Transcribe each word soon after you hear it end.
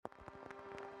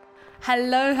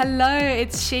Hello,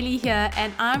 it's Shelley here,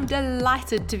 and I'm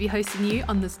delighted to be hosting you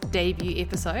on this debut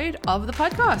episode of the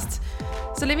podcast.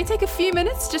 So let me take a few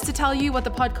minutes just to tell you what the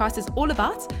podcast is all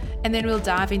about, and then we'll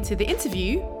dive into the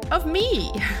interview of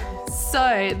me.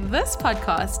 So this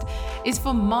podcast is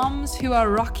for moms who are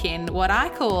rocking what I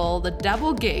call the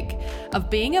double gig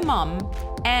of being a mom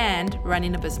and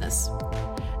running a business.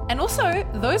 And also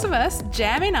those of us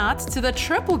jamming out to the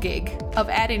triple gig of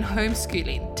adding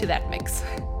homeschooling to that mix.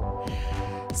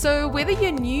 So whether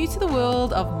you're new to the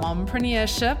world of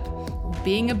mompreneurship,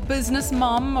 being a business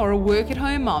mom or a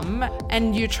work-at-home mom,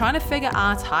 and you're trying to figure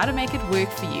out how to make it work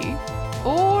for you,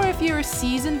 or if you're a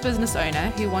seasoned business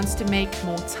owner who wants to make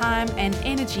more time and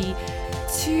energy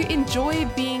to enjoy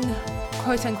being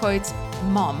quote-unquote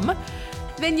mom,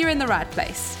 then you're in the right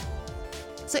place.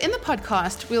 So in the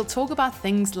podcast, we'll talk about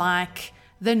things like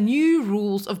the new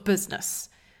rules of business.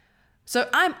 So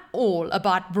I'm all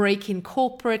about breaking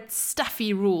corporate,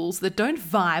 stuffy rules that don't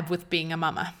vibe with being a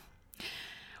mama.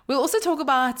 We'll also talk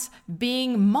about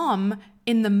being mom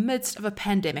in the midst of a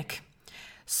pandemic.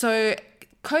 So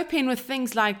coping with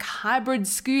things like hybrid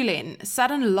schooling,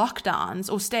 sudden lockdowns,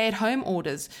 or stay-at-home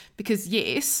orders, because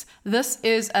yes, this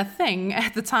is a thing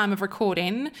at the time of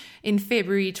recording in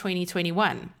February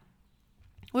 2021.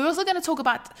 We're also going to talk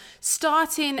about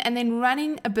starting and then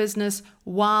running a business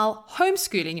while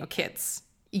homeschooling your kids.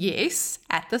 Yes,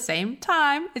 at the same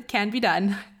time, it can be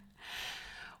done.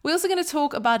 We're also going to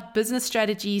talk about business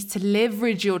strategies to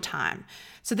leverage your time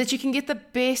so that you can get the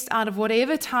best out of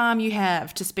whatever time you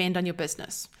have to spend on your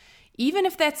business, even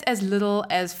if that's as little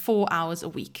as 4 hours a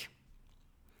week.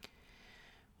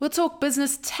 We'll talk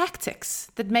business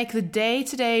tactics that make the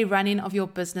day-to-day running of your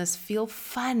business feel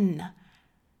fun.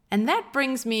 And that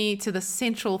brings me to the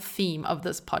central theme of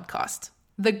this podcast,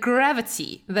 the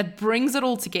gravity that brings it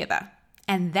all together,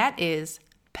 and that is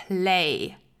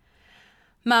play.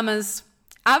 Mamas,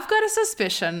 I've got a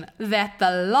suspicion that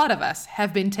the lot of us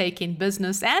have been taking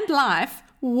business and life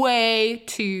way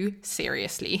too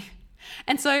seriously.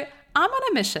 And so I'm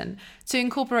on a mission to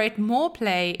incorporate more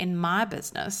play in my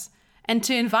business and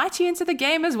to invite you into the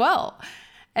game as well,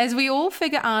 as we all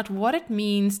figure out what it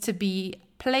means to be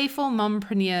playful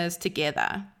mompreneurs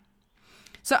together.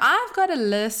 So I've got a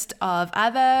list of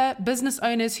other business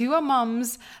owners who are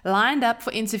moms lined up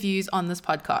for interviews on this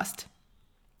podcast.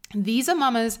 These are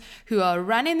mamas who are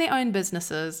running their own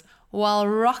businesses while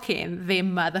rocking their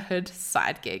motherhood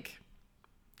side gig.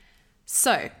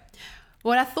 So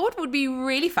what I thought would be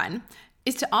really fun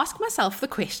is to ask myself the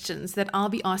questions that I'll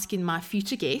be asking my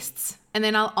future guests, and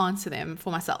then I'll answer them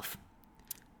for myself.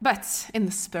 But in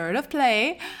the spirit of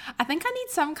play, I think I need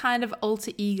some kind of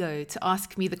alter ego to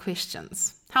ask me the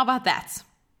questions. How about that?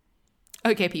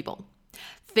 Okay, people,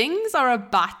 things are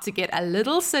about to get a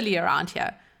little silly around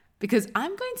here because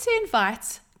I'm going to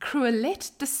invite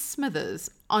Cruelette de Smithers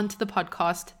onto the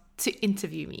podcast to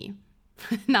interview me.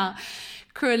 Now,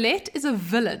 Cruelette is a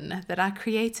villain that I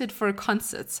created for a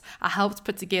concert I helped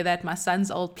put together at my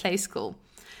son's old play school.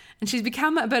 And she's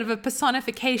become a bit of a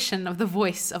personification of the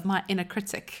voice of my inner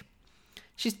critic.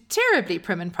 She's terribly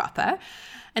prim and proper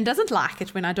and doesn't like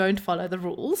it when I don't follow the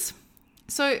rules.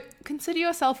 So consider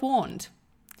yourself warned.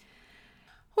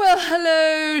 Well,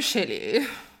 hello, Shelley,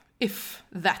 if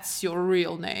that's your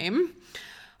real name.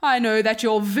 I know that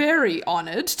you're very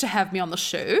honored to have me on the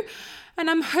show, and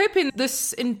I'm hoping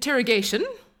this interview,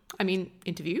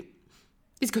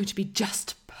 is going to be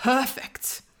just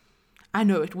perfect. I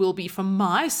know it will be from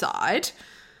my side.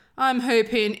 I'm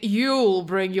hoping you'll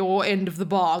bring your end of the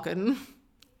bargain.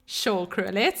 Sure,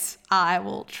 Cruelette, I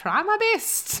will try my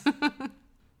best.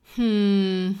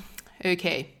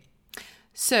 Okay.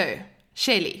 So,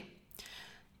 Shelley,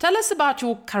 tell us about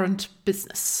your current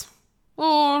business.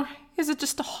 Or is it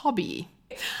just a hobby?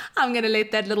 I'm going to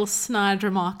let that little snide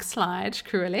remark slide,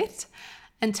 Cruelette,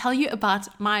 and tell you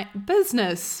about my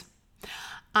business.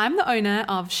 I'm the owner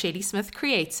of Shelley Smith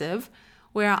Creative,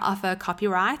 where I offer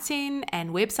copywriting and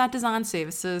website design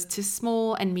services to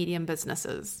small and medium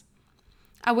businesses.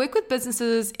 I work with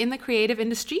businesses in the creative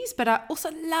industries, but I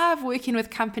also love working with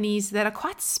companies that are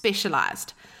quite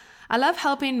specialized. I love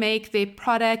helping make their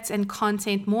products and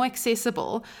content more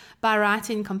accessible by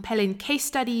writing compelling case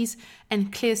studies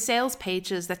and clear sales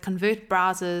pages that convert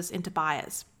browsers into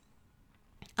buyers.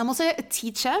 I'm also a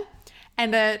teacher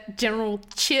and a general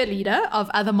cheerleader of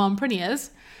other mompreneurs.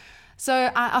 So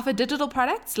I offer digital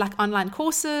products like online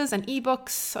courses and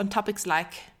ebooks on topics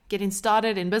like getting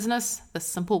started in business the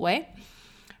simple way,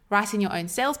 writing your own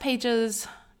sales pages,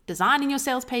 designing your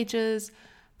sales pages,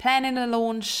 planning a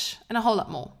launch, and a whole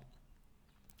lot more.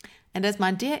 And as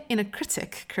my dear inner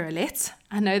critic, Cruelette,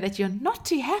 I know that you're not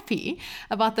too happy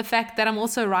about the fact that I'm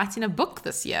also writing a book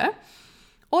this year,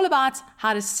 all about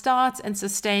how to start and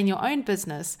sustain your own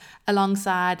business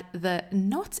alongside the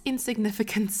not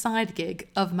insignificant side gig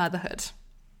of motherhood.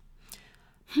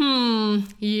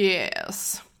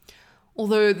 Yes.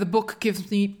 Although the book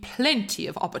gives me plenty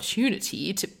of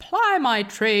opportunity to ply my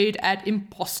trade at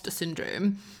imposter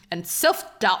syndrome and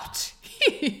self-doubt.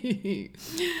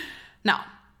 Now,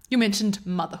 you mentioned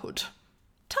motherhood.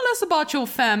 Tell us about your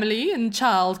family and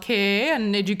childcare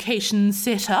and education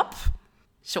setup.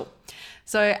 Sure.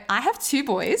 So I have 2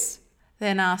 boys.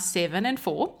 They're now 7 and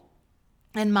 4.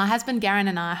 And my husband Garen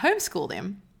and I homeschool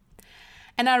them.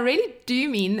 And I really do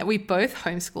mean that we both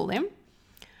homeschool them.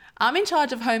 I'm in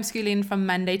charge of homeschooling from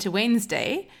Monday to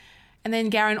Wednesday. And then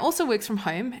Garen also works from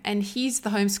home, and he's the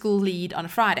homeschool lead on a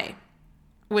Friday,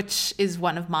 which is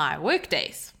one of my work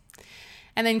days.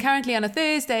 And then currently on a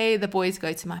Thursday, the boys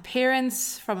go to my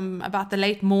parents from about the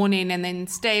late morning and then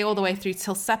stay all the way through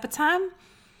till supper time.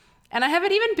 And I have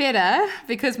it even better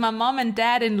because my mom and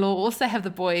dad-in-law also have the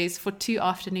boys for 2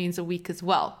 afternoons a week as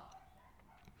well.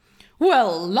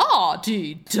 Well,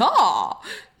 la-dee-da!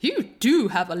 You do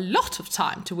have a lot of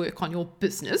time to work on your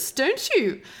business, don't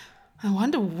you? I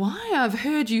wonder why I've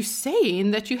heard you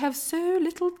saying that you have so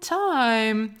little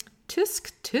time.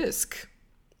 Tisk, tisk.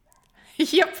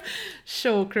 Yep,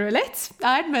 sure, Cruelette.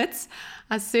 I admit,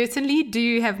 I certainly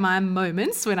do have my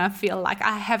moments when I feel like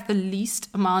I have the least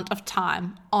amount of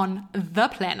time on the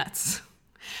planet.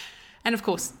 And of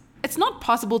course, it's not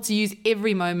possible to use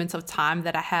every moment of time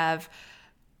that I have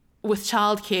with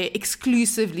childcare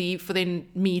exclusively for then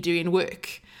me doing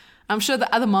work. I'm sure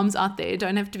the other moms out there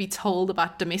don't have to be told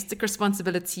about domestic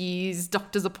responsibilities,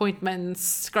 doctor's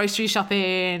appointments, grocery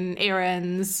shopping,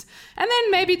 errands, and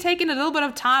then maybe taking a little bit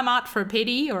of time out for a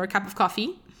pedi or a cup of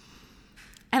coffee.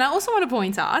 And I also want to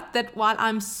point out that while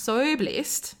I'm so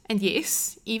blessed, and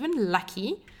yes, even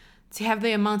lucky, to have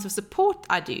the amount of support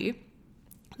I do,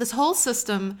 this whole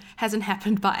system hasn't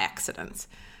happened by accident.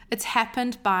 It's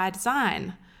happened by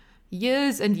design.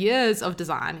 Years and years of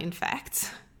design, in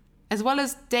fact, as well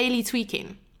as daily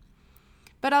tweaking.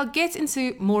 But I'll get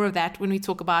into more of that when we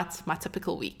talk about my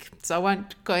typical week, so I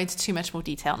won't go into too much more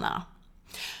detail now.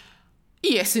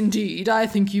 Yes, indeed, I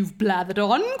think you've blathered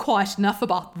on quite enough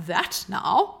about that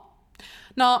now.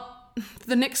 Now,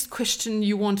 the next question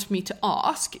you want me to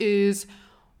ask is,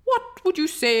 what would you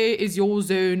say is your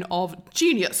zone of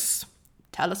genius?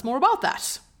 Tell us more about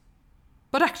that.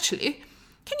 But actually,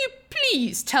 can you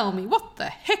please tell me what the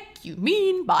heck you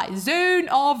mean by zone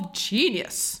of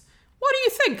genius? What do you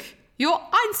think? You're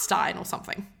Einstein or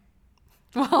something?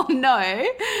 Well, no,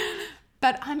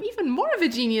 but I'm even more of a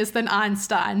genius than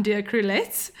Einstein, dear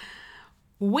Cruelette,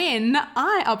 when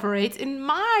I operate in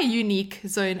my unique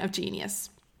zone of genius.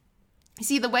 You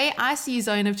see, the way I see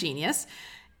zone of genius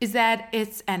is that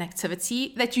it's an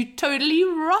activity that you totally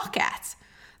rock at.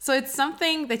 So it's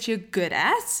something that you're good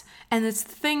at, and it's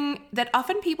the thing that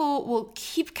often people will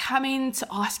keep coming to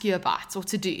ask you about or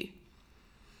to do.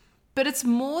 But it's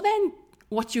more than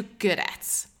what you're good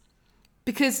at,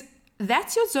 because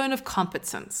that's your zone of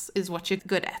competence, is what you're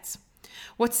good at.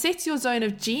 What sets your zone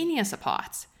of genius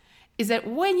apart is that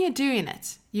when you're doing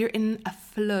it, you're in a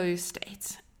flow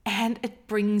state, and it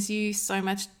brings you so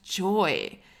much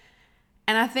joy.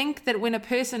 And I think that when a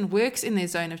person works in their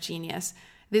zone of genius,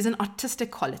 there's an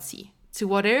artistic quality to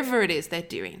whatever it is they're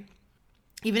doing,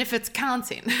 even if it's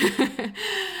counting.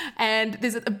 And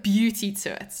there's a beauty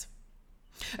to it.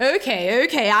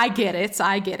 Okay, I get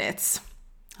it.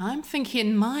 I'm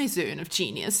thinking my zone of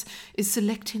genius is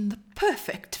selecting the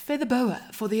perfect feather boa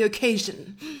for the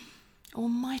occasion. Or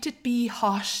might it be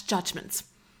harsh judgment?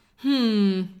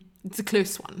 It's a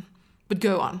close one. But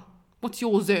go on. What's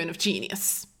your zone of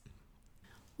genius?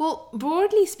 Well,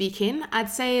 broadly speaking, I'd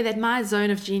say that my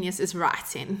zone of genius is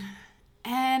writing.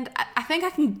 And I think I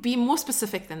can be more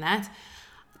specific than that,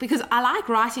 because I like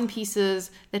writing pieces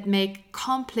that make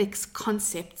complex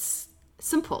concepts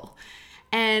simple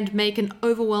and make an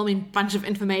overwhelming bunch of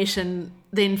information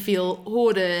then feel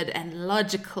ordered and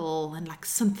logical and like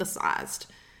synthesized.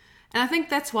 And I think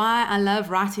that's why I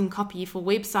love writing copy for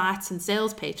websites and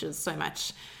sales pages so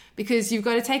much, because you've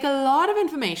got to take a lot of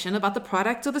information about the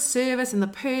product or the service and the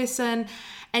person,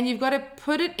 and you've got to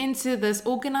put it into this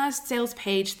organized sales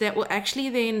page that will actually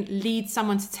then lead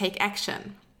someone to take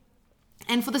action.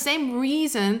 And for the same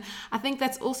reason, I think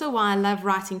that's also why I love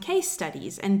writing case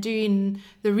studies and doing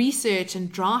the research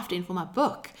and drafting for my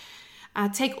book. I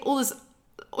take all this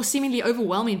seemingly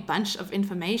overwhelming bunch of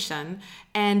information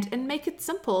and make it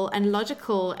simple and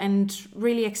logical and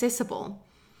really accessible.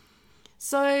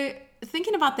 So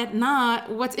thinking about that now,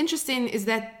 what's interesting is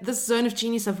that this zone of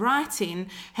genius of writing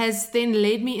has then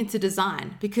led me into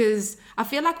design, because I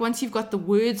feel like once you've got the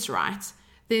words right,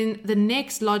 then the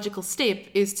next logical step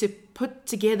is to put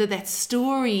together that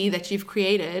story that you've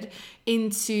created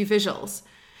into visuals.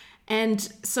 And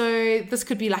so this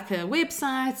could be like a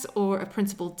website or a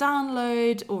printable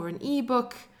download or an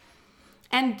ebook.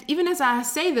 And even as I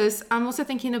say this, I'm also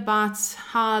thinking about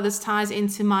how this ties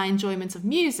into my enjoyment of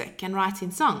music and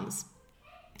writing songs.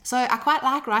 So I quite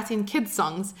like writing kids'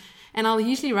 songs, and I'll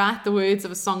usually write the words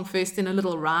of a song first in a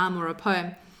little rhyme or a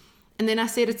poem, and then I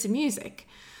set it to music.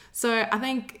 So I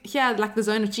think here, like, the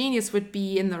zone of genius would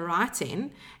be in the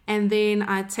writing, and then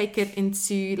I take it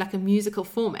into like a musical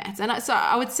format. And so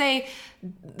I would say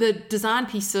the design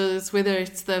pieces, whether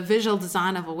it's the visual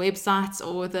design of a website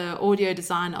or the audio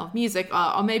design of music,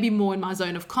 are maybe more in my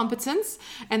zone of competence,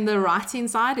 and the writing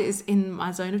side is in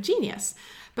my zone of genius.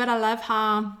 But I love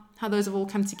how those have all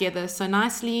come together so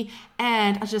nicely,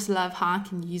 and I just love how I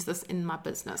can use this in my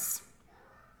business.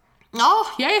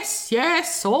 Oh, yes,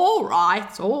 all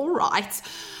right.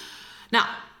 Now,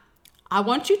 I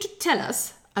want you to tell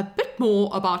us a bit more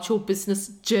about your business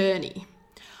journey.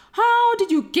 How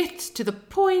did you get to the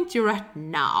point you're at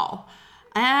now?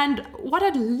 And what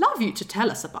I'd love you to tell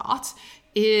us about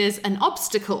is an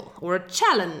obstacle or a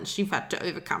challenge you've had to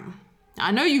overcome.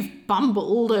 I know you've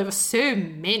bumbled over so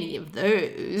many of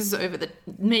those over the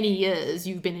many years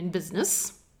you've been in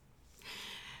business.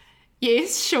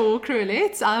 Yes, sure,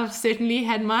 Cruelette. I've certainly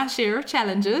had my share of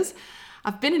challenges.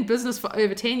 I've been in business for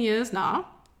over 10 years now.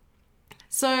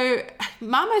 So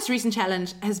my most recent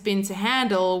challenge has been to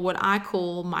handle what I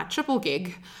call my triple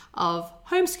gig of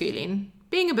homeschooling,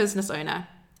 being a business owner,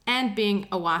 and being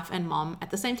a wife and mom at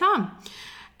the same time.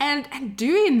 And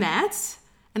doing that,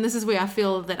 and this is where I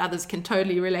feel that others can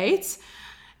totally relate,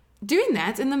 doing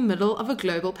that in the middle of a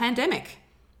global pandemic.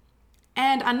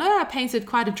 And I know I painted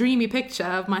quite a dreamy picture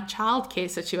of my childcare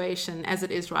situation as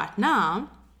it is right now,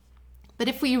 but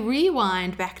if we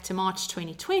rewind back to March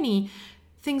 2020,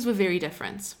 things were very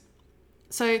different.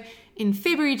 So in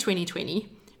February 2020,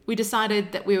 we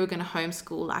decided that we were going to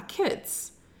homeschool our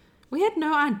kids. We had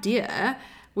no idea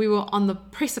we were on the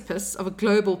precipice of a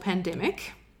global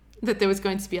pandemic, that there was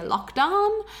going to be a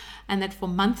lockdown, and that for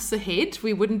months ahead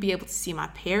we wouldn't be able to see my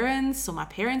parents or my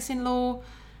parents-in-law,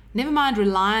 never mind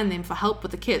rely on them for help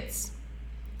with the kids.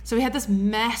 So we had this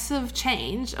massive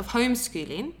change of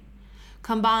homeschooling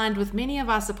combined with many of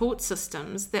our support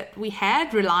systems that we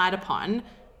had relied upon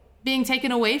being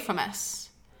taken away from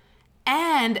us.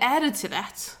 And added to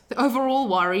that, the overall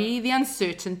worry, the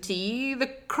uncertainty, the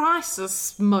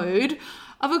crisis mode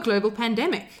of a global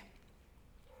pandemic.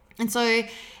 And so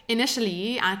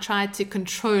initially, I tried to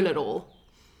control it all.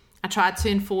 I tried to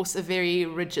enforce a very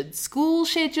rigid school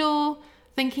schedule,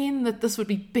 thinking that this would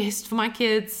be best for my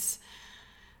kids.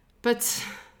 But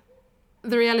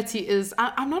the reality is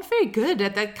I'm not very good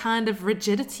at that kind of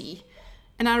rigidity.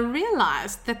 And I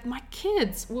realized that my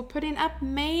kids were putting up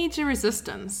major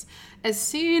resistance as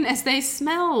soon as they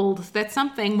smelled that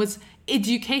something was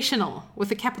educational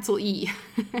with a capital E.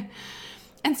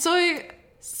 And so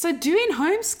doing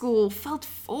homeschool felt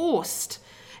forced.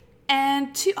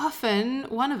 And too often,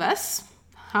 one of us,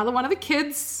 either one of the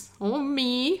kids, or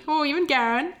me, or even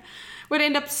Garen, would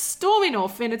end up storming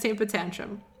off in a temper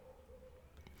tantrum.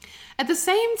 At the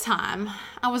same time,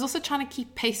 I was also trying to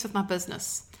keep pace with my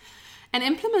business and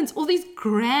implement all these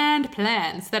grand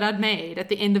plans that I'd made at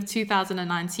the end of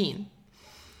 2019.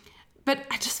 But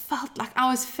I just felt like I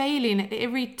was failing at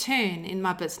every turn in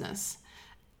my business.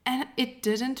 And it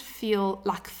didn't feel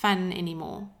like fun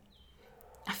anymore.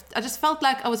 I just felt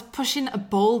like I was pushing a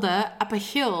boulder up a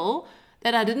hill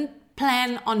that I didn't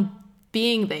plan on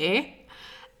being there.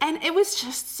 And it was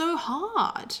just so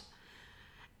hard.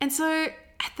 And so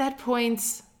at that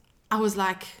point, I was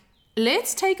like,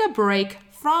 let's take a break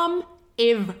from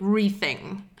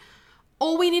everything.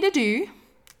 All we need to do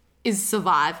is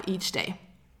survive each day.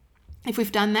 If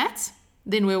we've done that,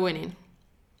 then we're winning.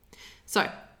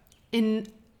 So in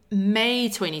May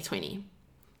 2020,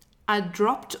 I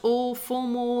dropped all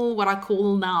formal, what I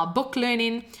call now book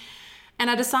learning,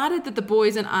 and I decided that the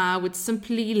boys and I would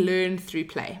simply learn through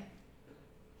play.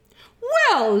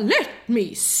 Well, let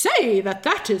me say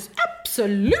that is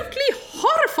absolutely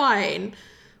horrifying.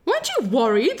 Weren't you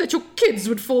worried that your kids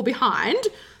would fall behind,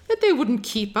 that they wouldn't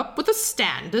keep up with the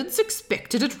standards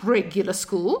expected at regular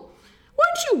school?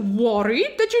 Weren't you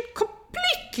worried that you'd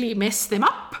completely mess them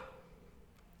up?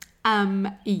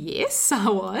 Yes, I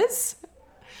was.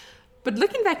 But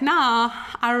looking back now,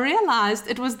 I realized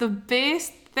it was the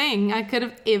best thing I could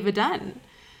have ever done.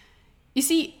 You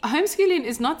see, homeschooling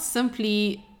is not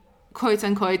simply quote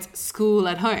unquote school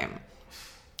at home.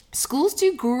 Schools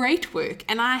do great work,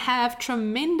 and I have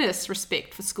tremendous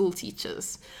respect for school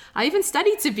teachers. I even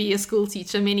studied to be a school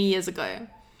teacher many years ago.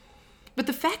 But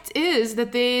the fact is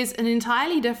that there's an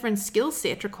entirely different skill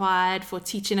set required for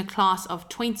teaching a class of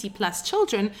 20 plus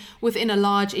children within a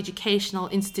large educational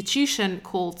institution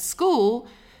called school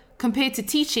compared to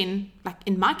teaching, like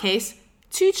in my case,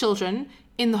 2 children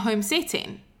in the home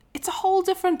setting. It's a whole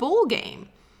different ball game.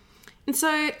 And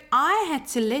so I had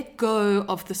to let go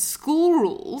of the school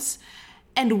rules,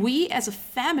 and we as a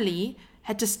family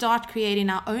had to start creating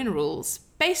our own rules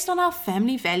based on our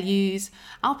family values,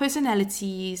 our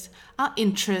personalities, our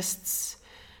interests,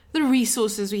 the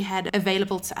resources we had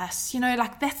available to us,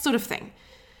 like that sort of thing.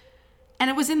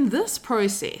 And it was in this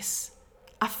process,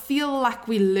 I feel like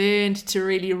we learned to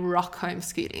really rock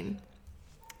homeschooling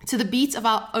to the beat of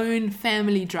our own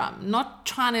family drum, not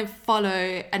trying to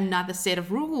follow another set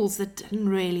of rules that didn't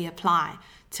really apply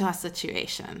to our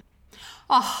situation.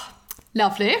 Oh,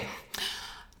 lovely.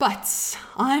 But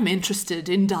I'm interested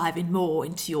in diving more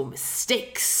into your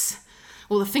mistakes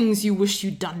or the things you wish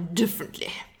you'd done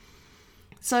differently.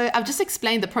 So I've just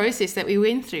explained the process that we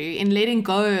went through in letting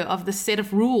go of the set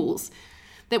of rules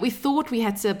that we thought we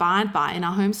had to abide by in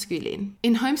our homeschooling.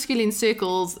 In homeschooling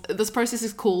circles, this process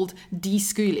is called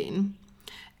deschooling.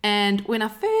 And when I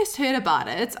first heard about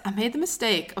it, I made the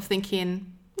mistake of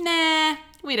thinking, nah,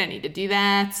 we don't need to do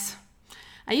that.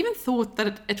 I even thought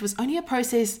that it was only a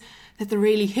process that the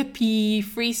really hippie,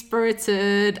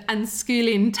 free-spirited,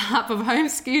 unschooling type of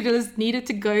homeschoolers needed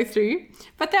to go through.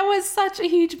 But that was such a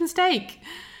huge mistake.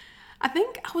 I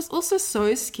think I was also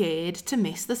so scared to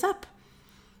mess this up.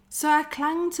 So I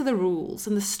clung to the rules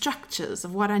and the structures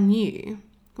of what I knew,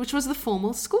 which was the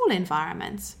formal school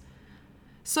environment.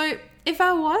 So if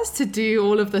I was to do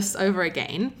all of this over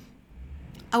again,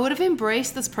 I would have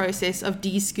embraced this process of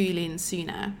deschooling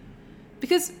sooner.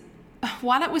 Because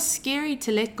while it was scary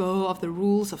to let go of the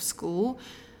rules of school,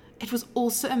 it was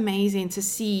also amazing to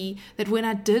see that when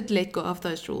I did let go of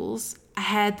those rules, I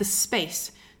had the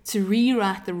space to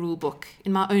rewrite the rule book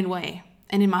in my own way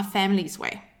and in my family's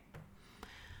way.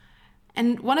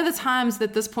 And one of the times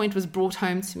that this point was brought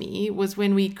home to me was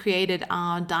when we created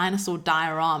our dinosaur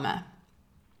diorama.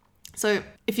 So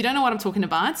if you don't know what I'm talking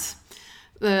about,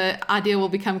 the idea will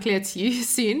become clear to you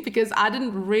soon, because I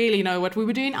didn't really know what we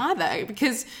were doing either,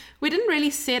 because we didn't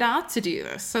really set out to do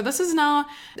this. So this is now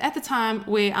at the time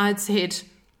where I'd said,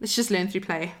 let's just learn through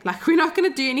play. Like, we're not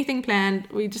going to do anything planned.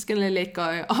 We're just going to let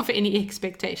go of any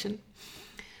expectation.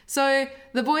 So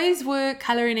the boys were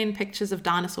colouring in pictures of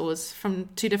dinosaurs from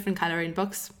 2 different colouring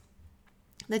books.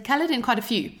 They coloured in quite a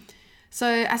few.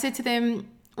 So I said to them,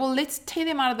 well, let's tear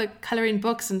them out of the colouring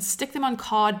books and stick them on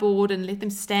cardboard and let them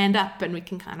stand up, and we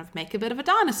can kind of make a bit of a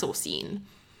dinosaur scene.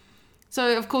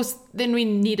 So, of course, then we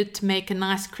needed to make a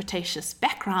nice Cretaceous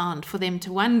background for them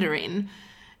to wander in.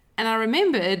 And I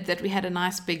remembered that we had a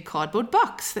nice big cardboard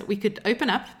box that we could open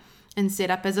up and set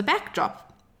up as a backdrop.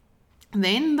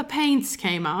 Then the paints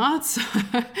came out,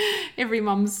 every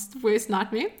mum's worst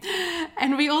nightmare,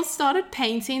 and we all started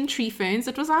painting tree ferns.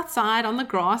 It was outside on the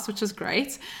grass, which was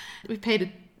great. We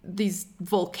painted these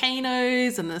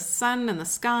volcanoes and the sun and the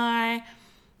sky,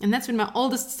 and that's when my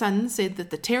oldest son said that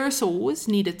the pterosaurs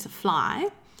needed to fly.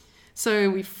 So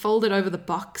we folded over the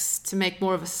box to make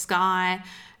more of a sky,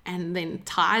 and then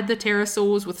tied the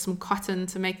pterosaurs with some cotton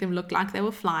to make them look like they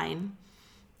were flying.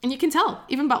 And you can tell,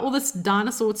 even by all this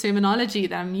dinosaur terminology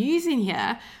that I'm using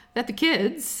here, that the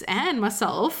kids and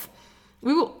myself,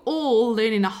 we were all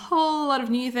learning a whole lot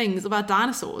of new things about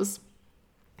dinosaurs,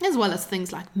 as well as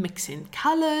things like mixing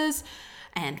colors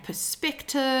and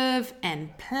perspective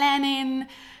and planning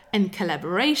and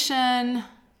collaboration.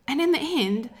 And in the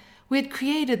end, we had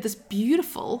created this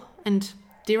beautiful and,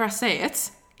 dare I say it,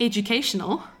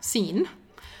 educational scene,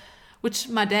 which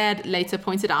my dad later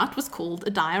pointed out was called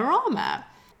a diorama.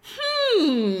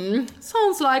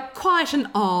 Sounds like quite an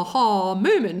aha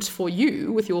moment for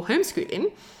you with your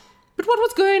homeschooling. But what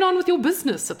was going on with your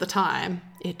business at the time?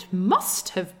 It must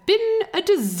have been a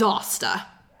disaster.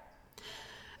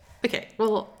 Okay,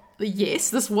 well,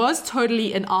 yes, this was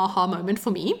totally an aha moment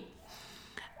for me.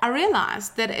 I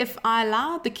realized that if I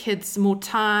allowed the kids more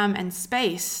time and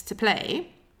space to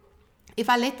play, if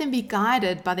I let them be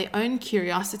guided by their own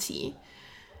curiosity,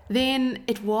 then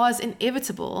it was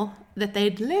inevitable that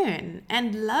they'd learn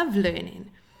and love learning.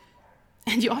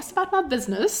 And you asked about my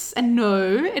business, and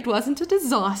no, it wasn't a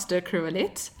disaster,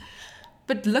 Cruelette.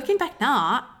 But looking back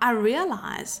now, I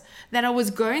realize that I was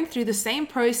going through the same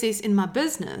process in my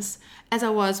business as I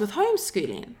was with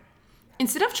homeschooling.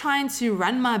 Instead of trying to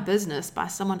run my business by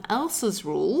someone else's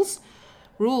rules,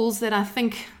 rules that I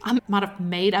think I might have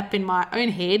made up in my own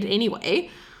head anyway.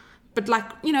 But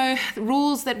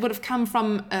rules that would have come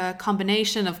from a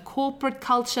combination of corporate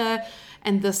culture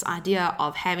and this idea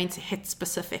of having to hit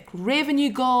specific revenue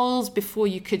goals before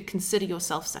you could consider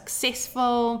yourself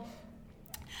successful.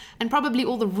 And probably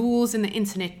all the rules in the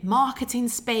internet marketing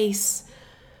space.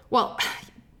 Well,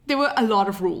 there were a lot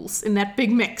of rules in that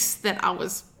big mix that I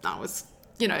was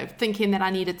thinking that I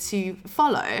needed to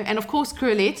follow. And of course,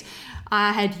 Cruelette,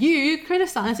 I had you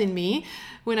criticizing me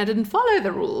when I didn't follow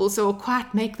the rules or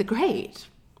quite make the grade.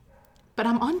 But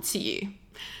I'm on to you.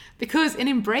 Because in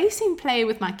embracing play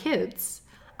with my kids,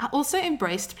 I also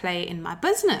embraced play in my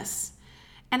business.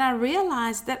 And I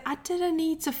realized that I didn't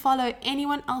need to follow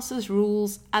anyone else's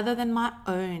rules other than my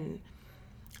own.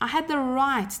 I had the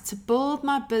right to build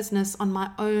my business on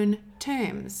my own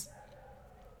terms.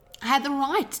 I had the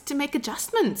right to make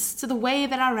adjustments to the way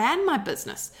that I ran my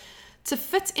business, to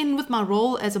fit in with my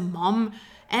role as a mom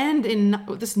and in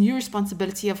this new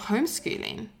responsibility of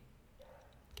homeschooling.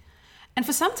 And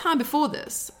for some time before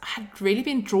this, I had really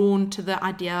been drawn to the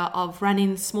idea of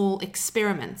running small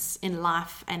experiments in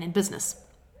life and in business.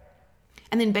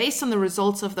 And then based on the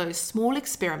results of those small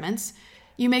experiments,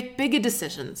 you make bigger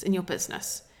decisions in your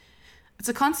business. It's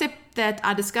a concept that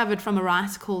I discovered from a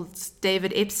writer called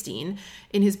David Epstein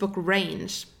in his book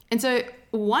Range. And so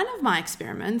one of my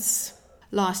experiments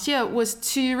last year was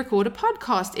to record a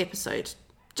podcast episode,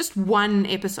 just one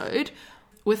episode,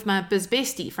 with my biz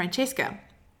bestie, Francesca.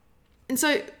 And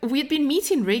so we had been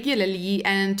meeting regularly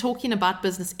and talking about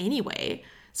business anyway.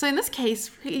 So in this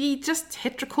case, we just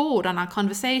hit record on our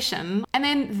conversation. And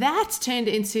then that turned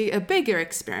into a bigger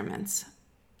experiment,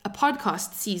 a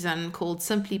podcast season called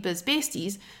Simply Biz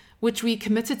Besties, which we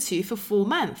committed to for 4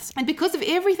 months. And because of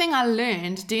everything I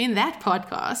learned doing that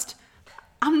podcast,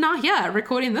 I'm now here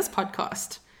recording this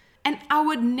podcast. And I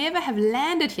would never have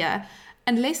landed here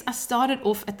unless I started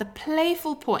off at the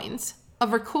playful point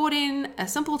of recording a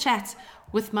simple chat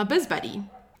with my biz buddy.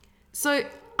 So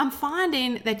I'm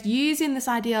finding that using this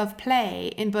idea of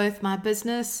play in both my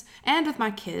business and with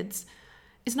my kids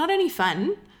is not only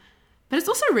fun, but it's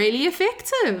also really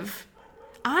effective.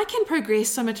 I can progress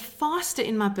so much faster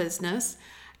in my business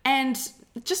and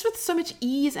just with so much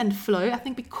ease and flow. I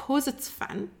think because it's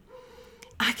fun,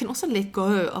 I can also let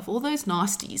go of all those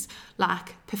nasties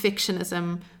like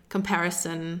perfectionism,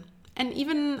 comparison, and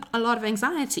even a lot of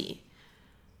anxiety.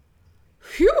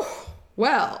 Phew!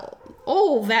 Well,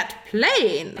 all that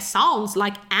playing sounds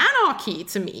like anarchy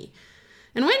to me.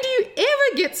 And when do you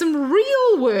ever get some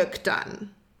real work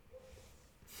done?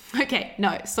 Okay,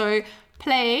 no, so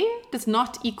play does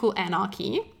not equal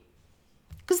anarchy.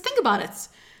 Because think about it.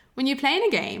 When you play in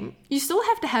a game, you still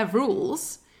have to have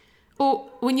rules. Or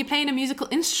when you play in a musical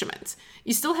instrument,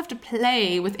 you still have to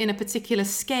play within a particular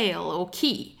scale or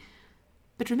key.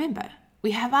 But remember,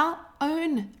 we have our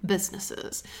own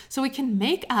businesses, so we can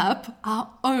make up our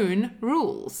own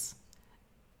rules.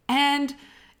 And,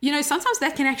 sometimes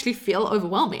that can actually feel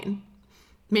overwhelming.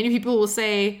 Many people will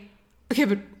say, okay,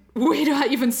 but where do I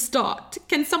even start?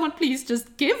 Can someone please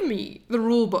just give me the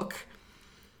rule book?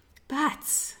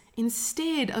 But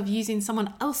instead of using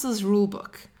someone else's rule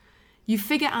book, you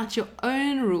figure out your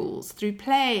own rules through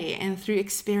play and through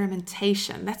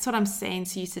experimentation. That's what I'm saying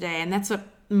to you today, and that's what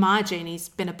my journey's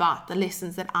been about, the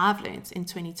lessons that I've learned in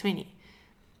 2020.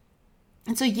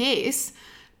 And so yes,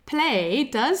 play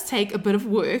does take a bit of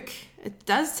work. It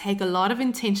does take a lot of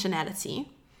intentionality,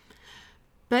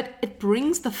 but it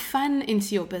brings the fun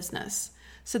into your business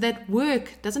so that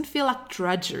work doesn't feel like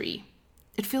drudgery.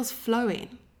 It feels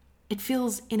flowing. It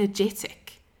feels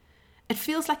energetic. It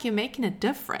feels like you're making a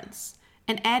difference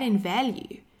and adding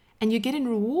value, and you're getting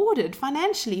rewarded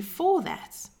financially for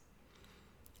that.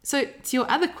 So to your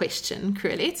other question,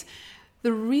 Cruelette,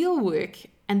 the real work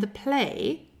and the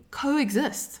play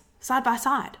coexist side by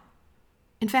side.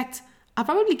 In fact, I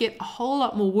probably get a whole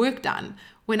lot more work done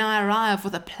when I arrive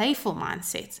with a playful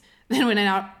mindset than when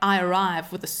I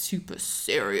arrive with a super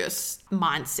serious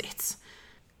mindset.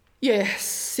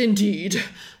 Yes, indeed.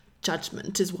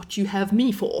 Judgment is what you have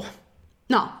me for.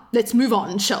 Now, let's move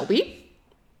on, shall we?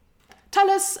 Tell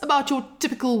us about your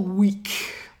typical week.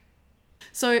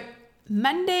 So,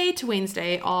 Monday to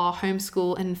Wednesday are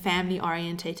homeschool and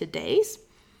family-orientated days.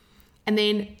 And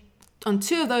then on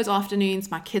 2 of those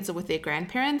afternoons, my kids are with their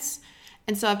grandparents.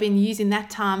 And so I've been using that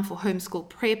time for homeschool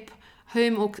prep,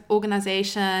 home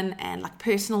organization, and like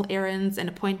personal errands and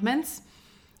appointments.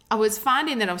 I was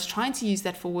finding that I was trying to use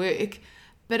that for work,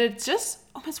 but it just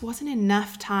almost wasn't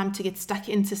enough time to get stuck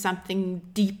into something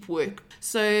deep work.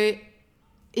 So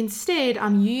instead,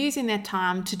 I'm using that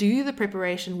time to do the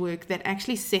preparation work that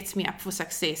actually sets me up for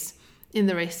success in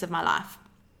the rest of my life.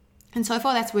 And so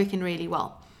far that's working really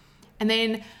well. And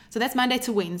then, so that's Monday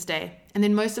to Wednesday. And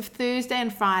then most of Thursday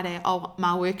and Friday are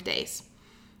my work days.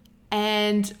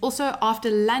 And also after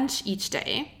lunch each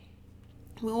day,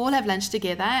 we all have lunch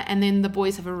together, and then the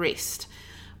boys have a rest,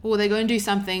 or they go and do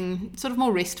something sort of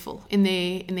more restful in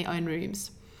their own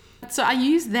rooms. So I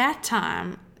use that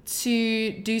time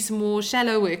to do some more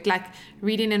shallow work, like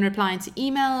reading and replying to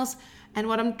emails. And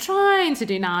what I'm trying to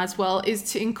do now as well is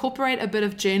to incorporate a bit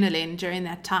of journaling during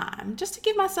that time, just to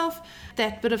give myself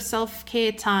that bit of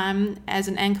self-care time as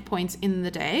an anchor point in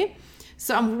the day.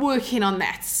 So I'm working on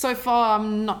that. So far,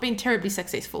 I'm not been terribly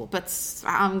successful, but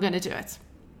I'm going to do it.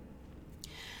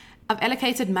 I've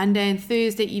allocated Monday and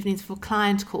Thursday evenings for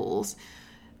client calls.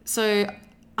 So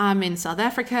I'm in South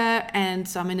Africa, and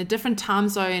so I'm in a different time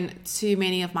zone to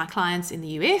many of my clients in the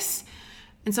US.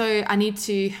 And so I need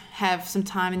to have some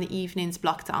time in the evenings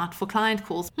blocked out for client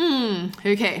calls.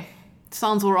 Okay,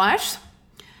 sounds all right.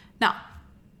 Now,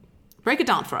 break it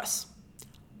down for us.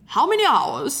 How many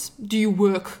hours do you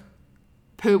work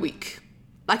per week?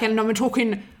 Like, and I'm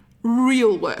talking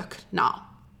real work now.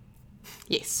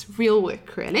 Yes, real work,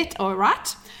 Cruelette, all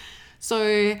right.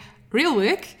 So real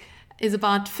work is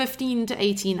about 15 to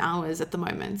 18 hours at the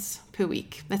moment per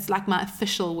week. That's like my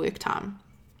official work time.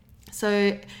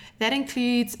 So that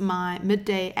includes my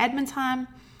midday admin time.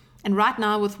 And right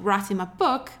now with writing my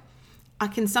book, I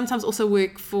can sometimes also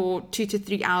work for 2 to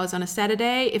 3 hours on a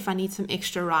Saturday if I need some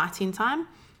extra writing time.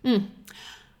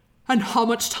 And how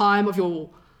much time of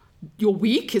your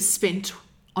week is spent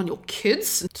on your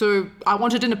kids? So I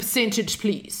want it in a percentage,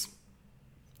 please.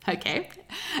 Okay,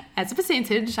 as a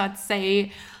percentage, I'd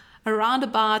say around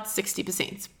about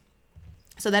 60%.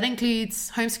 So that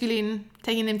includes homeschooling,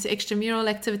 taking them to extramural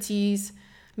activities,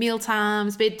 meal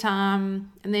times,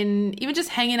 bedtime, and then even just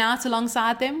hanging out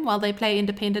alongside them while they play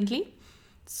independently.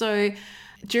 So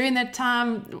during that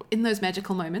time, in those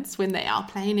magical moments when they are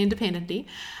playing independently,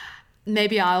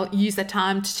 maybe I'll use that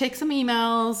time to check some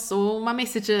emails or my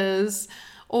messages,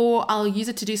 or I'll use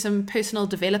it to do some personal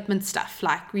development stuff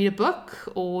like read a book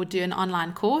or do an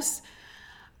online course.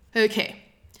 Okay,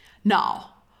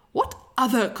 now, what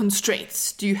other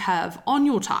constraints do you have on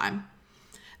your time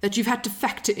that you've had to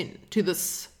factor in to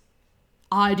this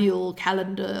ideal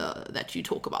calendar that you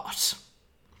talk about?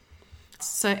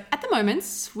 So at the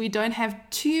moment, we don't have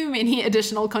too many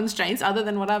additional constraints other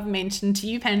than what I've mentioned to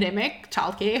you: pandemic,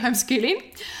 childcare,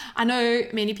 homeschooling. I know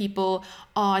many people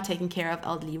are taking care of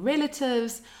elderly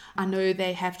relatives. I know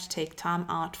they have to take time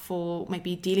out for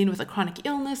maybe dealing with a chronic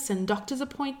illness and doctor's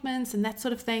appointments and that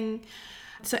sort of thing.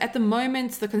 So at the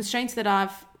moment, the constraints that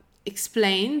I've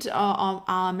explained are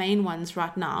our main ones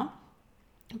right now.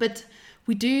 But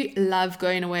we do love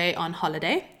going away on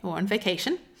holiday or on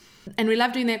vacation. And we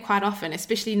love doing that quite often,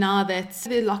 especially now that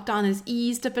the lockdown has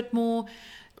eased a bit more.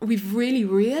 We've really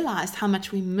realized how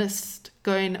much we missed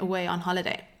going away on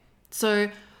holiday.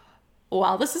 So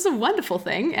while this is a wonderful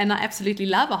thing, and I absolutely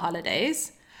love our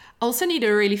holidays, I also need to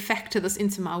really factor this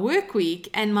into my work week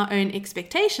and my own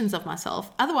expectations of myself.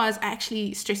 Otherwise, I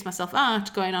actually stress myself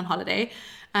out going on holiday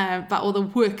by all the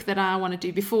work that I want to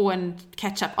do before and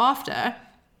catch up after.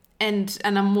 And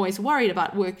I'm always worried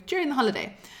about work during the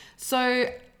holiday.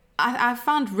 So I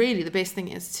found really the best thing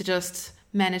is to just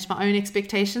manage my own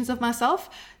expectations of myself,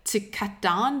 to cut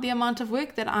down the amount of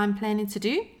work that I'm planning to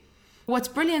do. What's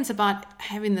brilliant about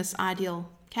having this ideal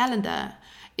calendar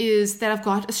is that I've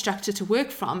got a structure to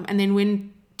work from, and then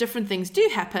when different things do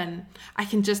happen, I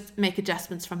can just make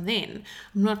adjustments from then.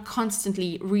 I'm not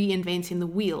constantly reinventing the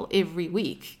wheel every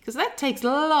week, because that takes a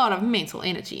lot of mental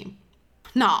energy.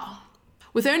 Now,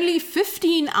 with only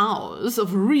 15 hours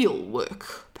of real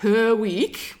work per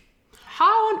week,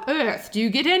 how on earth do you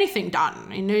get anything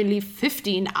done in only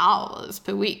 15 hours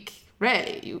per week?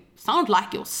 Really, you sound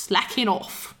like you're slacking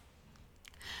off.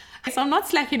 So I'm not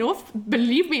slacking off,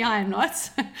 believe me, I am not.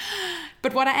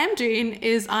 But what I am doing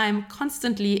is I'm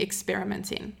constantly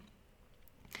experimenting.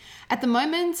 At the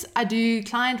moment, I do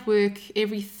client work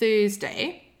every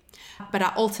Thursday, but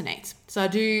I alternate. So I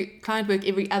do client work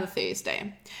every other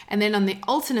Thursday. And then on the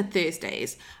alternate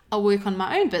Thursdays, I'll work on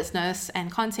my own business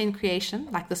and content creation,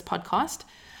 like this podcast,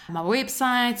 my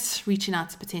website, reaching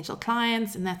out to potential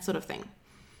clients, and that sort of thing.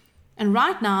 And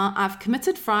right now, I've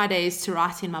committed Fridays to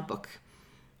writing my book.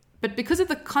 But because of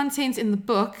the content in the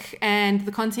book and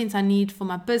the content I need for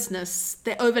my business,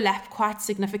 they overlap quite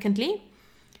significantly.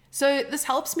 So this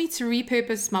helps me to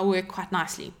repurpose my work quite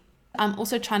nicely. I'm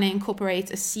also trying to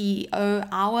incorporate a CEO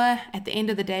hour at the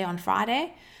end of the day on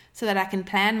Friday so that I can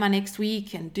plan my next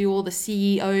week and do all the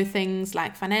CEO things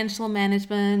like financial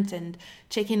management and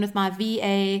check in with my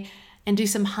VA and do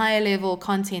some higher level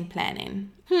content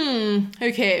planning.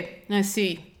 Okay, I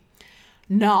see.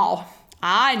 Now,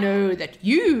 I know that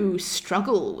you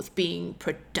struggle with being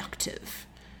productive.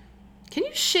 Can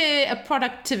you share a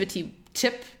productivity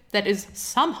tip that is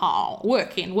somehow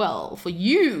working well for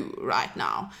you right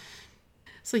now?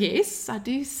 So yes, I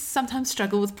do sometimes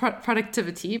struggle with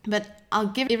productivity, but I'll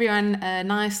give everyone a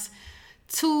nice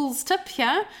tools tip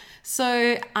here.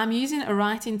 So I'm using a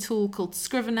writing tool called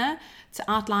Scrivener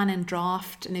to outline and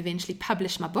draft and eventually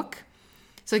publish my book.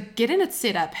 So getting it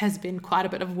set up has been quite a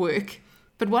bit of work,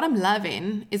 but what I'm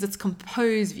loving is its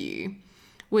compose view,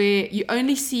 where you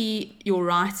only see your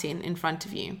writing in front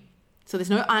of you. So there's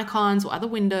no icons or other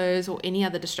windows or any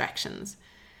other distractions.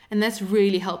 And that's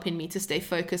really helping me to stay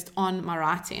focused on my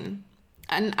writing.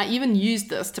 And I even used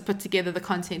this to put together the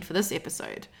content for this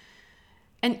episode.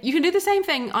 And you can do the same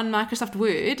thing on Microsoft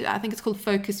Word. I think it's called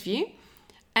Focus View.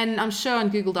 And I'm sure on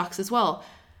Google Docs as well.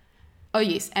 Oh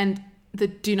yes, and the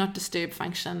do not disturb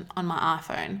function on my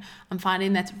iPhone. I'm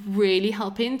finding that's really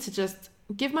helping to just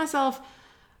give myself,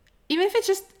 even if it's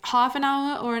just half an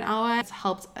hour or an hour, it's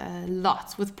helped a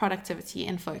lot with productivity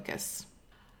and focus.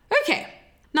 Okay,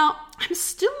 now I'm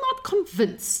still not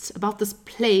convinced about this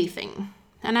play thing,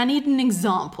 and I need an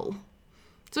example.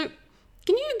 So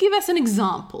can you give us an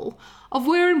example of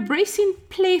where embracing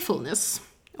playfulness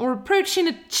or approaching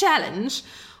a challenge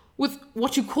with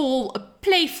what you call a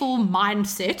playful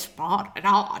mindset,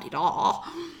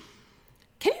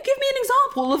 can you give me an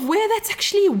example of where that's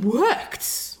actually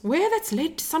worked, where that's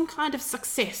led to some kind of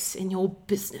success in your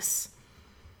business?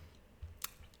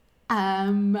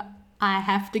 I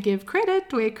have to give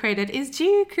credit where credit is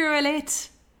due, Cruelette.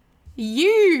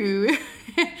 You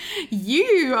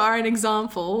are an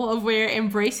example of where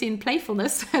embracing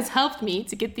playfulness has helped me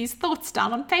to get these thoughts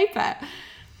down on paper.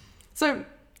 So,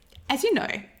 as you know,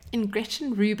 in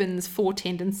Gretchen Rubin's 4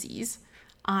 Tendencies,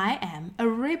 I am a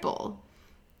rebel.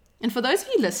 And for those of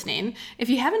you listening, if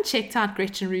you haven't checked out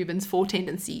Gretchen Rubin's 4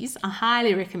 Tendencies, I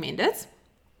highly recommend it.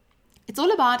 It's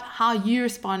all about how you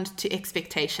respond to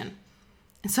expectation.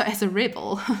 And so as a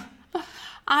rebel,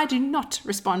 I do not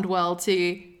respond well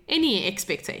to any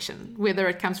expectation, whether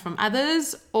it comes from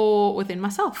others or within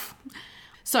myself.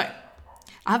 So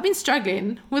I've been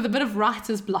struggling with a bit of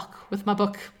writer's block with my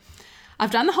book. I've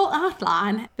done the whole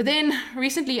outline, but then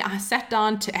recently I sat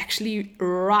down to actually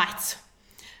write,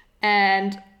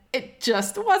 and it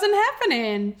just wasn't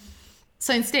happening.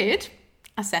 So instead,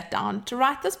 I sat down to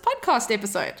write this podcast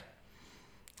episode.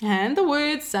 And the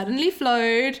words suddenly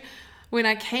flowed when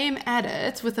I came at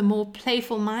it with a more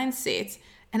playful mindset,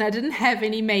 and I didn't have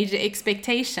any major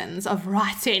expectations of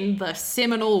writing the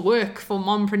seminal work for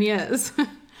mompreneurs.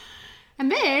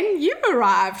 And then you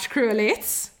arrived,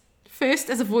 Cruelette.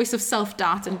 First as a voice of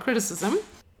self-doubt and criticism,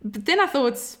 but then I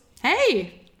thought,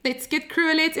 hey, let's get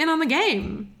Cruelette in on the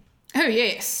game. Oh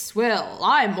yes, well,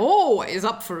 I'm always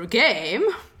up for a game.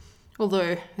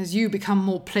 Although, as you become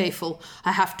more playful,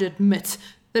 I have to admit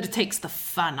that it takes the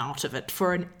fun out of it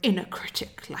for an inner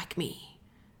critic like me.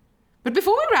 But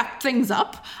before we wrap things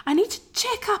up, I need to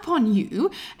check up on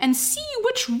you and see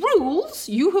which rules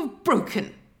you have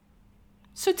broken.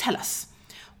 So tell us,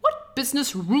 what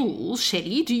business rules,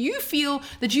 Shelley, do you feel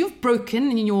that you've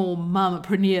broken in your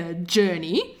mompreneur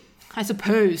journey? I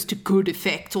suppose to good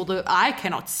effect, although I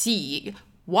cannot see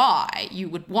why you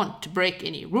would want to break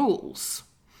any rules.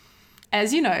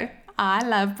 As you know, I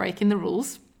love breaking the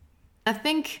rules. I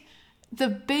think the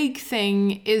big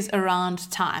thing is around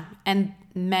time and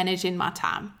managing my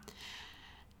time.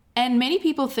 And many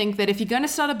people think that if you're going to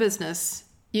start a business,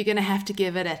 you're going to have to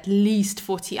give it at least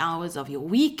 40 hours of your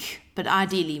week, but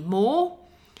ideally more.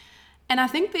 And I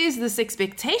think there's this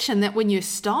expectation that when you're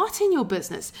starting your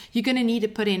business, you're going to need to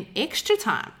put in extra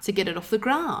time to get it off the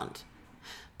ground.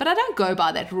 But I don't go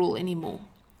by that rule anymore.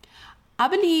 I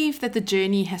believe that the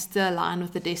journey has to align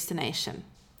with the destination.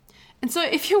 And so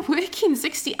if you're working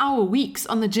 60-hour weeks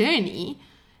on the journey,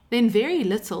 then very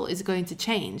little is going to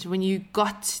change when you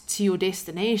got to your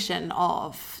destination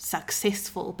of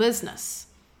successful business.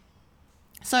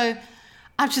 So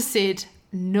I've just said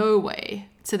no way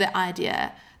to the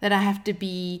idea that I have to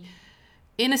be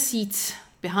in a seat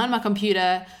behind my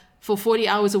computer for 40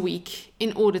 hours a week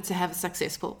in order to have a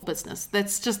successful business.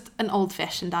 That's just an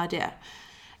old-fashioned idea.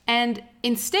 And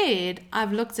instead,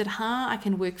 I've looked at how I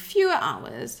can work fewer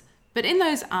hours, but in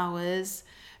those hours,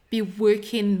 be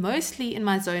working mostly in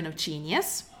my zone of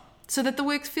genius so that the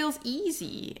work feels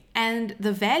easy and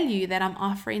the value that I'm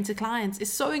offering to clients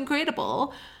is so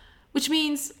incredible, which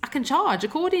means I can charge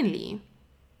accordingly.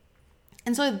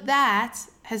 And so that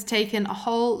has taken a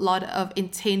whole lot of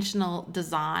intentional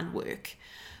design work.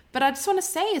 But I just want to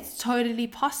say it's totally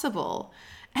possible.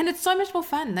 And it's so much more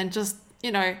fun than just,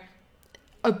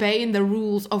 obeying the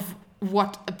rules of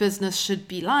what a business should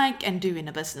be like and doing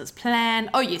a business plan.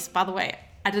 Oh yes, by the way,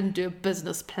 I didn't do a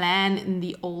business plan in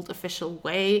the old official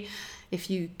way. If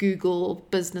you Google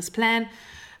business plan,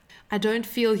 I don't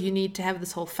feel you need to have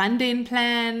this whole funding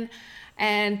plan.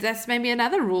 And that's maybe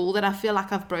another rule that I feel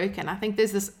like I've broken. I think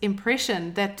there's this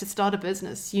impression that to start a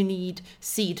business, you need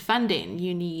seed funding,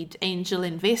 you need angel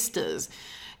investors,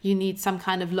 you need some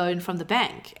kind of loan from the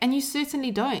bank. And you certainly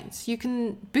don't. You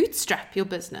can bootstrap your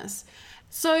business.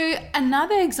 So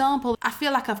another example, I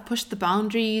feel like I've pushed the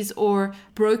boundaries or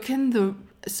broken the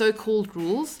so-called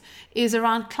rules, is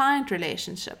around client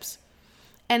relationships.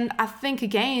 And I think,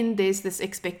 again, there's this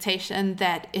expectation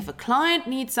that if a client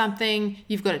needs something,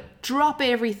 you've got to drop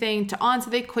everything to answer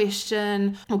their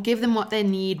question or give them what they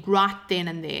need right then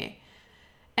and there.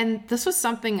 And this was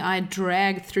something I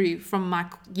dragged through from my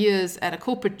years at a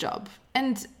corporate job.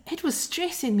 And it was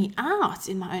stressing me out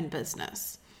in my own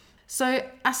business. So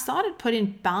I started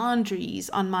putting boundaries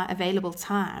on my available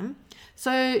time.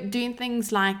 So doing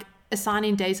things like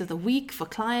assigning days of the week for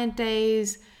client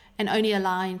days, and only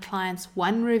allowing clients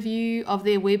one review of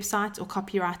their website or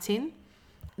copywriting.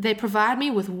 They provide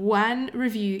me with one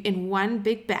review in one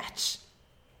big batch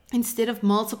instead of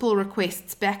multiple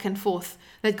requests back and forth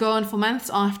that go on for months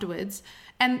afterwards,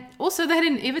 and also that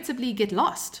inevitably get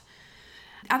lost.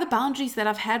 Other boundaries that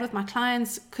I've had with my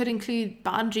clients could include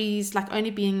boundaries like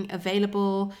only being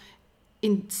available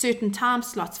in certain time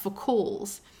slots for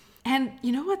calls. And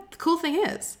you know what the cool thing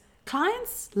is?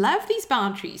 Clients love these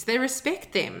boundaries. They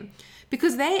respect them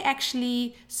because they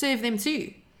actually serve them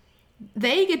too.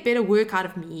 They get better work out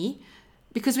of me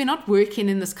because we're not working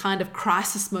in this kind of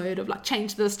crisis mode of like,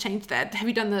 change this, change that. Have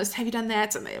you done this? Have you done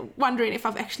that? And they're wondering if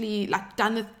I've actually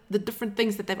done the different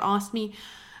things that they've asked me.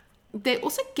 They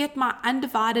also get my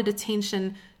undivided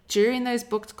attention during those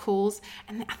booked calls.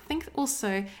 And I think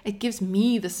also it gives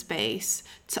me the space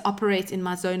to operate in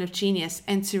my zone of genius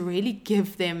and to really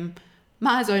give them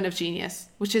my zone of genius,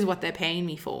 which is what they're paying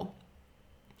me for.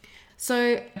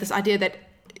 So this idea that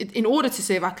in order to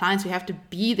serve our clients, we have to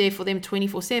be there for them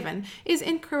 24/7 is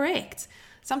incorrect.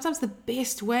 Sometimes the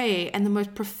best way and the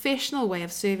most professional way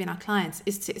of serving our clients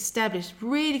is to establish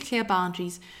really clear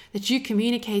boundaries that you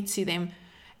communicate to them.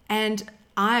 And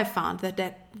I have found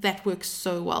that works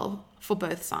so well for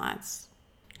both sides.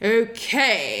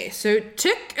 Okay, so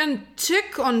tick and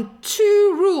tick on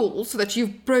 2 rules that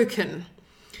you've broken.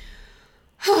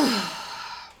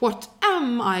 What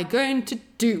am I going to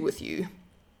do with you?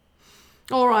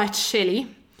 All right,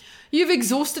 Shelley, you've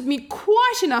exhausted me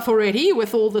quite enough already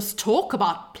with all this talk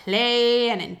about play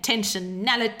and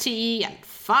intentionality and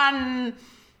fun.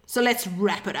 So let's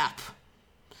wrap it up.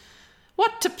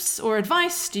 What tips or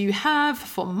advice do you have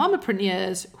for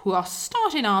mompreneurs who are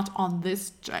starting out on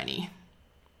this journey?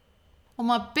 Well,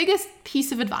 my biggest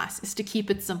piece of advice is to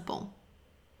keep it simple.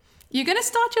 You're going to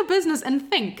start your business and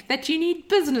think that you need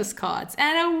business cards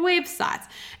and a website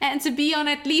and to be on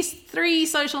at least 3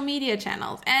 social media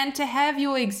channels and to have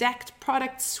your exact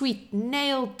product suite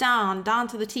nailed down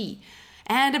to the T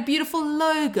and a beautiful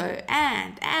logo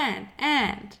and.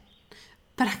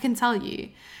 But I can tell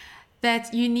you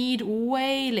that you need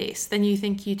way less than you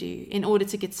think you do in order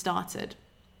to get started.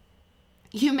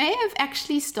 You may have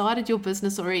actually started your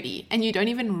business already and you don't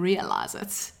even realize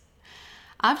it.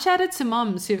 I've chatted to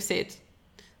moms who have said,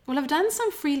 well, I've done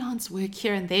some freelance work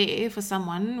here and there for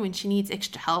someone when she needs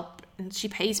extra help and she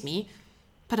pays me,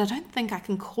 but I don't think I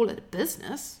can call it a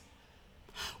business.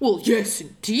 Well, yes,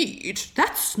 indeed.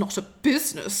 That's not a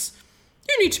business.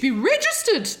 You need to be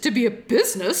registered to be a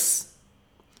business.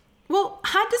 Well,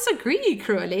 I disagree,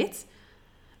 Cruelette.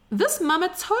 This mama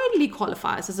totally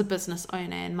qualifies as a business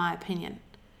owner, in my opinion.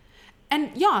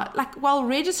 And yeah, while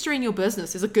registering your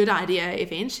business is a good idea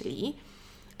eventually,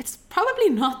 it's probably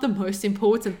not the most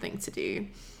important thing to do.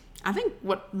 I think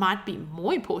what might be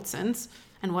more important,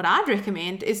 and what I'd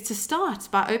recommend, is to start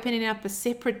by opening up a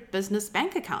separate business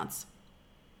bank account.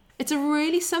 It's a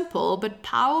really simple but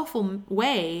powerful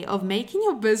way of making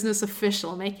your business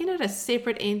official, making it a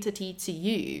separate entity to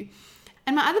you.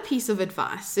 And my other piece of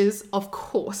advice is, of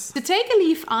course, to take a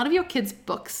leaf out of your kids'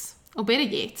 books, or better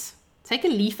yet, take a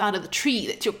leaf out of the tree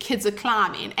that your kids are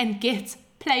climbing and get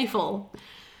playful.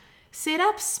 Set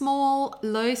up small,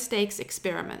 low-stakes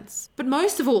experiments. But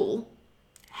most of all,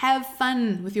 have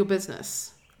fun with your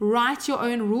business. Write your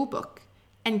own rule book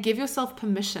and give yourself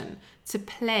permission to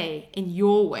play in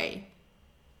your way,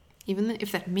 even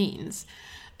if that means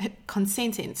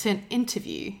consenting to an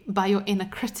interview by your inner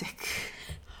critic.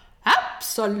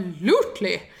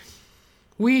 Absolutely.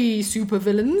 We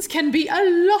supervillains can be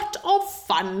a lot of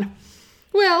fun.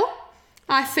 Well,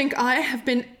 I think I have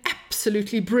been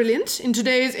absolutely brilliant in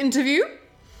today's interview.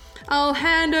 I'll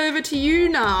hand over to you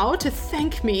now to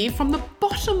thank me from the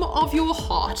bottom of your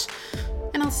heart.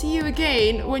 And I'll see you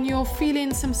again when you're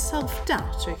feeling some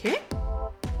self-doubt, okay?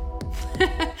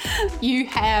 You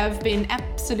have been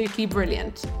absolutely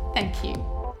brilliant. Thank you.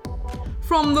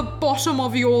 From the bottom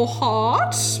of your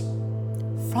heart?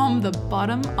 From the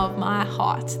bottom of my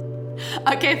heart.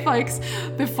 Okay, folks,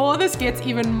 before this gets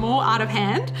even more out of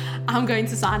hand, I'm going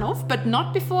to sign off, but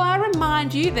not before I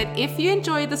remind you that if you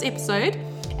enjoyed this episode,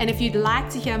 and if you'd like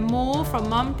to hear more from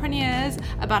mompreneurs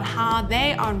about how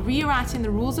they are rewriting the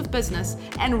rules of business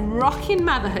and rocking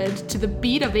motherhood to the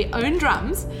beat of their own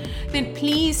drums, then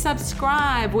please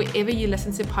subscribe wherever you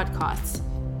listen to podcasts.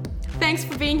 Thanks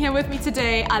for being here with me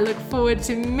today. I look forward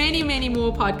to many, many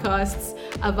more podcasts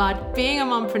about being a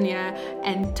mompreneur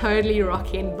and totally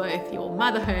rocking both your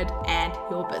motherhood and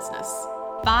your business.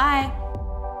 Bye.